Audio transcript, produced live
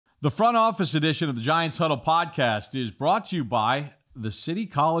The front office edition of the Giants Huddle podcast is brought to you by the City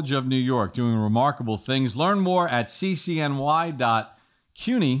College of New York, doing remarkable things. Learn more at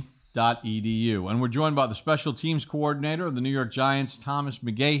ccny.cuny.edu. And we're joined by the special teams coordinator of the New York Giants, Thomas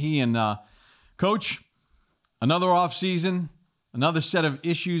McGaughey. And Coach, another offseason, another set of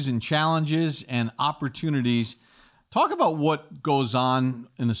issues and challenges and opportunities. Talk about what goes on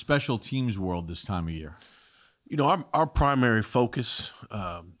in the special teams world this time of year. You know, our primary focus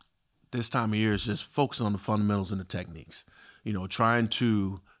this time of year is just focusing on the fundamentals and the techniques. You know, trying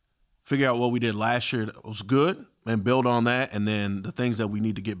to figure out what we did last year that was good and build on that, and then the things that we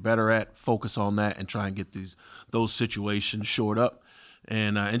need to get better at, focus on that, and try and get those situations shored up,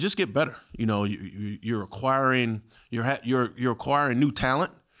 and just get better. You know, you're acquiring acquiring new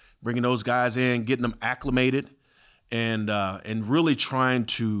talent, bringing those guys in, getting them acclimated, and really trying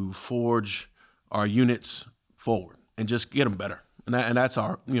to forge our units forward and just get them better. And that's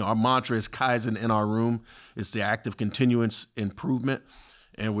our mantra is Kaizen in our room. It's the active continuous improvement,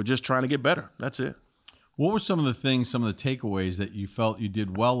 and we're just trying to get better. That's it. What were some of the things, some of the takeaways that you felt you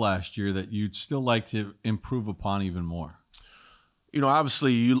did well last year that you'd still like to improve upon even more? You know,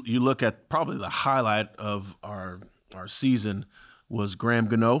 obviously you look at probably the highlight of our season was Graham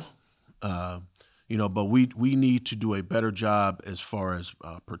Gano. But we need to do a better job as far as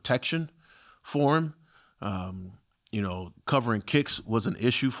protection for him. Covering kicks was an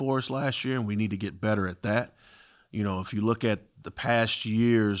issue for us last year, and we need to get better at that. You know, if you look at the past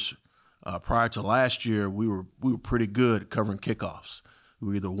years prior to last year, we were pretty good at covering kickoffs. We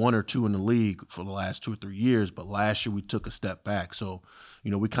were either 1 or 2 in the league for the last 2 or 3 years, but last year we took a step back. So,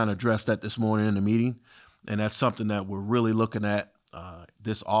 we kind of addressed that this morning in the meeting, and that's something that we're really looking at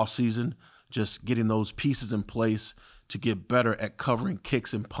this offseason, just getting those pieces in place to get better at covering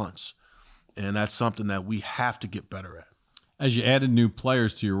kicks and punts. And that's something that we have to get better at. As you added new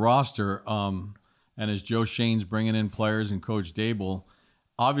players to your roster, and as Joe Shane's bringing in players and Coach Dable,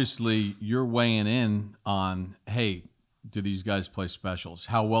 obviously you're weighing in on, hey, do these guys play specials?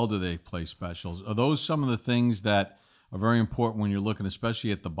 How well do they play specials? Are those some of the things that are very important when you're looking,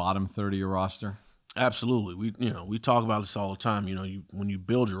 especially at the bottom third of your roster? Absolutely. We talk about this all the time. When you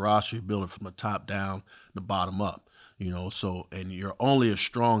build your roster, you build it from the top down, the bottom up. And you're only as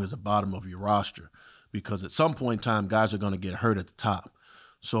strong as the bottom of your roster, because at some point in time, guys are going to get hurt at the top.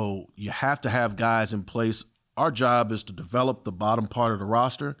 So you have to have guys in place. Our job is to develop the bottom part of the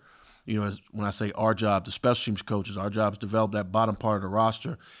roster. When I say our job, the special teams coaches, our job is to develop that bottom part of the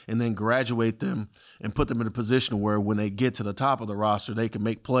roster and then graduate them and put them in a position where when they get to the top of the roster, they can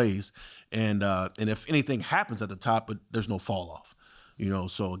make plays. And if anything happens at the top, but there's no fall off.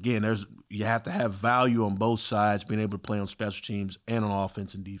 So again, you have to have value on both sides, being able to play on special teams and on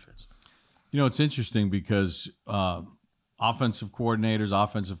offense and defense. It's interesting because offensive coordinators,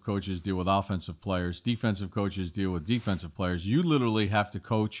 offensive coaches deal with offensive players, defensive coaches deal with defensive players. You literally have to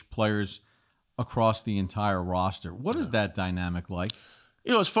coach players across the entire roster. What is that dynamic like?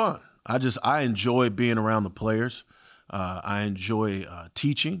 It's fun. I enjoy being around the players. I enjoy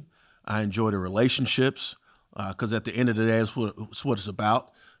teaching. I enjoy the relationships. Because at the end of the day, it's what it's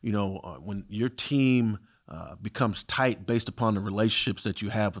about. When your team becomes tight based upon the relationships that you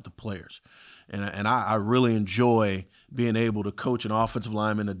have with the players. And I really enjoy being able to coach an offensive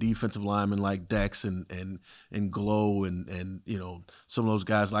lineman, a defensive lineman like Dex and Glow and some of those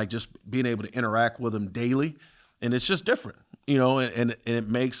guys, like just being able to interact with them daily. And it's just different, and it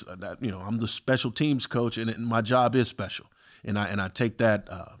makes that, I'm the special teams coach, and my job is special. And I take that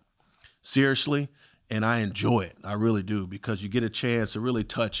seriously. And I enjoy it. I really do, because you get a chance to really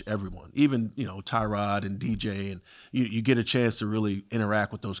touch everyone, even, Tyrod and DJ, and you get a chance to really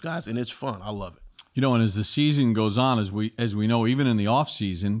interact with those guys, and it's fun. I love it. And as the season goes on, as we know, even in the off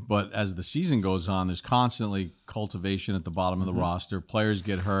season, but as the season goes on, there's constantly cultivation at the bottom of the roster. Players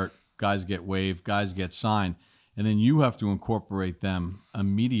get hurt, guys get waived, guys get signed, and then you have to incorporate them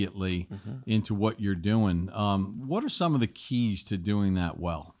immediately into what you're doing. What are some of the keys to doing that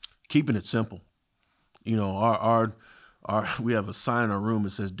well? Keeping it simple. We have a sign in our room that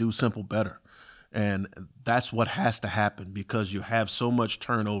says "Do simple better," and that's what has to happen, because you have so much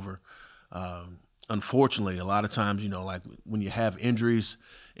turnover. Unfortunately, a lot of times, like when you have injuries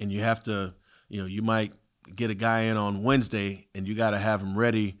and you have to, you might get a guy in on Wednesday and you got to have him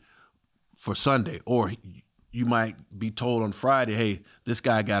ready for Sunday, or you might be told on Friday, hey, this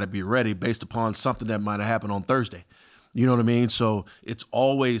guy got to be ready based upon something that might have happened on Thursday. You know what I mean? So it's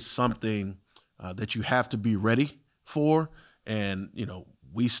always something that you have to be ready for, and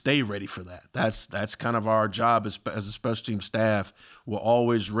we stay ready for that. That's kind of our job as a special team staff. We're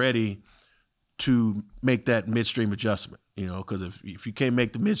always ready to make that midstream adjustment. because if you can't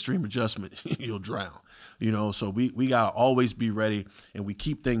make the midstream adjustment, you'll drown. So we got to always be ready, and we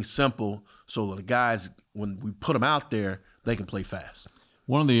keep things simple so the guys, when we put them out there, they can play fast.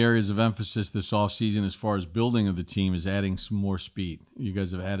 One of the areas of emphasis this offseason as far as building of the team is adding some more speed. You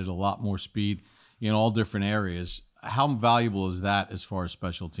guys have added a lot more speed in all different areas. How valuable is that as far as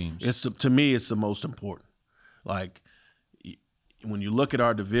special teams? To me, it's the most important. Like, when you look at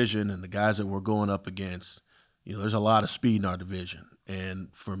our division and the guys that we're going up against, there's a lot of speed in our division. And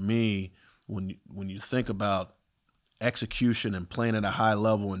for me, when you think about execution and playing at a high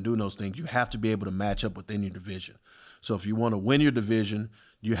level and doing those things, you have to be able to match up within your division. So if you want to win your division,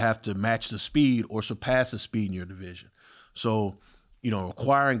 you have to match the speed or surpass the speed in your division. So,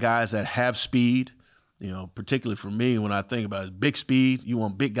 acquiring guys that have speed, particularly for me, when I think about it, big speed, you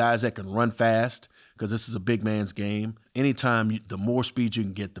want big guys that can run fast because this is a big man's game. Anytime, the more speed you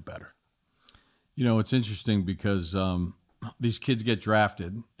can get, the better. It's interesting because these kids get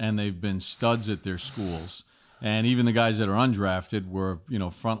drafted and they've been studs at their schools. And even the guys that are undrafted were,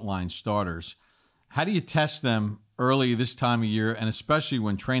 frontline starters. How do you test them early this time of year, and especially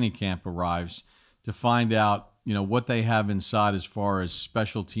when training camp arrives, to find out, what they have inside as far as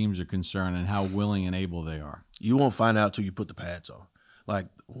special teams are concerned and how willing and able they are? You won't find out till you put the pads on. Like,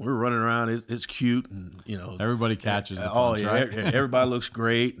 we're running around, it's cute, and everybody catches the punch, right? Everybody looks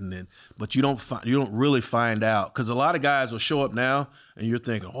great, but you don't really find out, because a lot of guys will show up now, and you're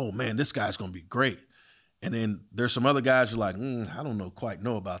thinking, oh man, this guy's gonna be great, and then there's some other guys you're like, I don't quite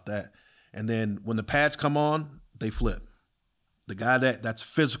know about that, and then when the pads come on, they flip. The guy that's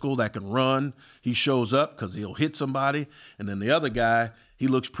physical, that can run, he shows up because he'll hit somebody, and then the other guy, he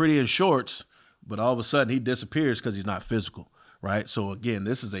looks pretty in shorts, but all of a sudden he disappears because he's not physical. Right? So, again,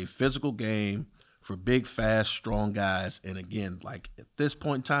 this is a physical game for big, fast, strong guys. And, again, like at this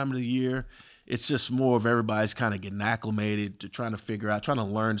point in time of the year, it's just more of everybody's kind of getting acclimated to trying to figure out, trying to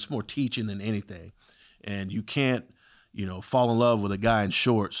learn. It's more teaching than anything. And you can't, fall in love with a guy in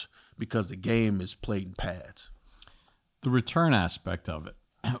shorts because the game is played in pads. The return aspect of it,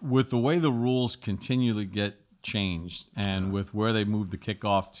 with the way the rules continually get changed and with where they move the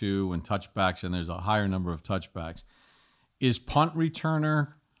kickoff to and touchbacks, and there's a higher number of touchbacks, is punt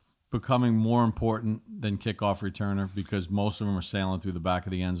returner becoming more important than kickoff returner because most of them are sailing through the back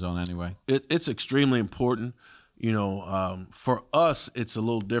of the end zone anyway? It's extremely important. For us, it's a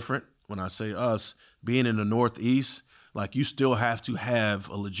little different. When I say us, being in the Northeast, like, you still have to have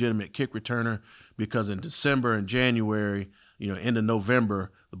a legitimate kick returner, because in December and January, into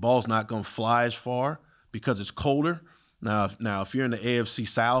November, the ball's not going to fly as far because it's colder. Now, if you're in the AFC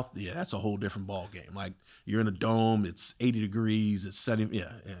South, yeah, that's a whole different ball game. Like, you're in a dome, it's 80 degrees, it's 70.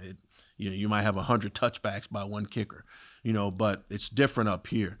 You might have 100 touchbacks by one kicker, but it's different up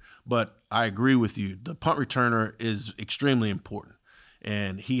here. But I agree with you. The punt returner is extremely important,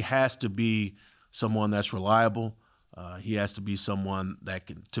 and he has to be someone that's reliable. He has to be someone that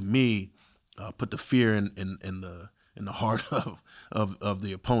can, to me, put the fear in the heart of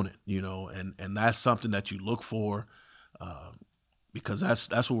the opponent, and that's something that you look for. Because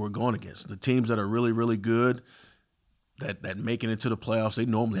that's what we're going against. The teams that are really, really good, that make it into the playoffs, they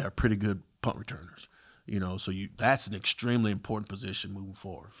normally have pretty good punt returners. So that's an extremely important position moving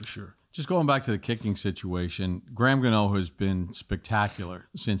forward for sure. Just going back to the kicking situation, Graham Gano has been spectacular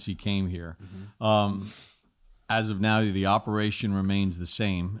since he came here. Mm-hmm. As of now, the operation remains the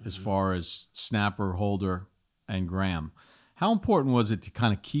same as far as snapper, holder, and Graham. How important was it to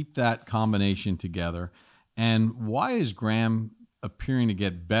kind of keep that combination together? And why is Graham appearing to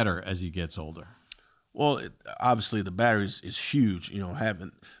get better as he gets older? Well, obviously the battery is huge.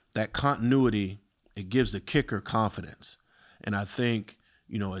 Having that continuity, it gives the kicker confidence. And I think,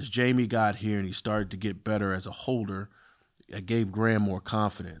 as Jamie got here and he started to get better as a holder, it gave Graham more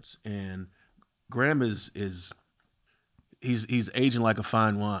confidence. And Graham he's aging like a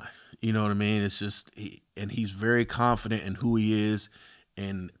fine wine. You know what I mean? It's just, and he's very confident in who he is.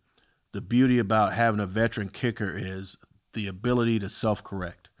 And the beauty about having a veteran kicker is the ability to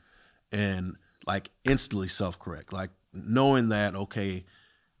self-correct and like instantly self-correct. Like knowing that, okay,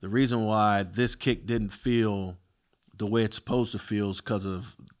 the reason why this kick didn't feel the way it's supposed to feel is because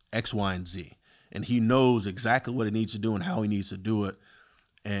of X, Y, and Z. And he knows exactly what he needs to do and how he needs to do it.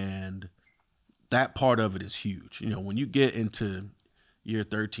 And that part of it is huge. When you get into year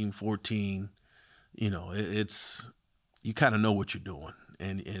 13, 14, it's you kind of know what you're doing.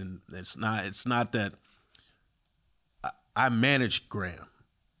 And it's not that I manage Graham.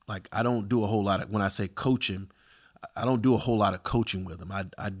 Like, I don't do a whole lot of, when I say coach him, I don't do a whole lot of coaching with him.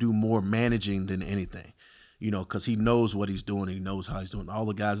 I do more managing than anything. because he knows what he's doing. He knows how he's doing. All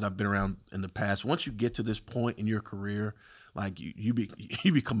the guys that I've been around in the past, once you get to this point in your career, like you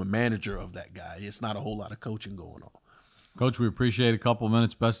become a manager of that guy. It's not a whole lot of coaching going on. Coach, we appreciate a couple of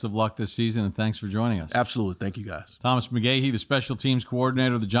minutes. Best of luck this season, and thanks for joining us. Absolutely. Thank you, guys. Thomas McGaughey, the special teams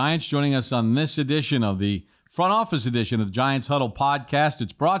coordinator of the Giants, joining us on this edition of the front office edition of the Giants Huddle podcast.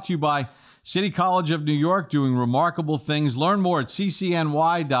 It's brought to you by City College of New York, doing remarkable things. Learn more at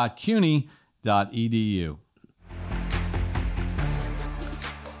ccny.cuny.edu.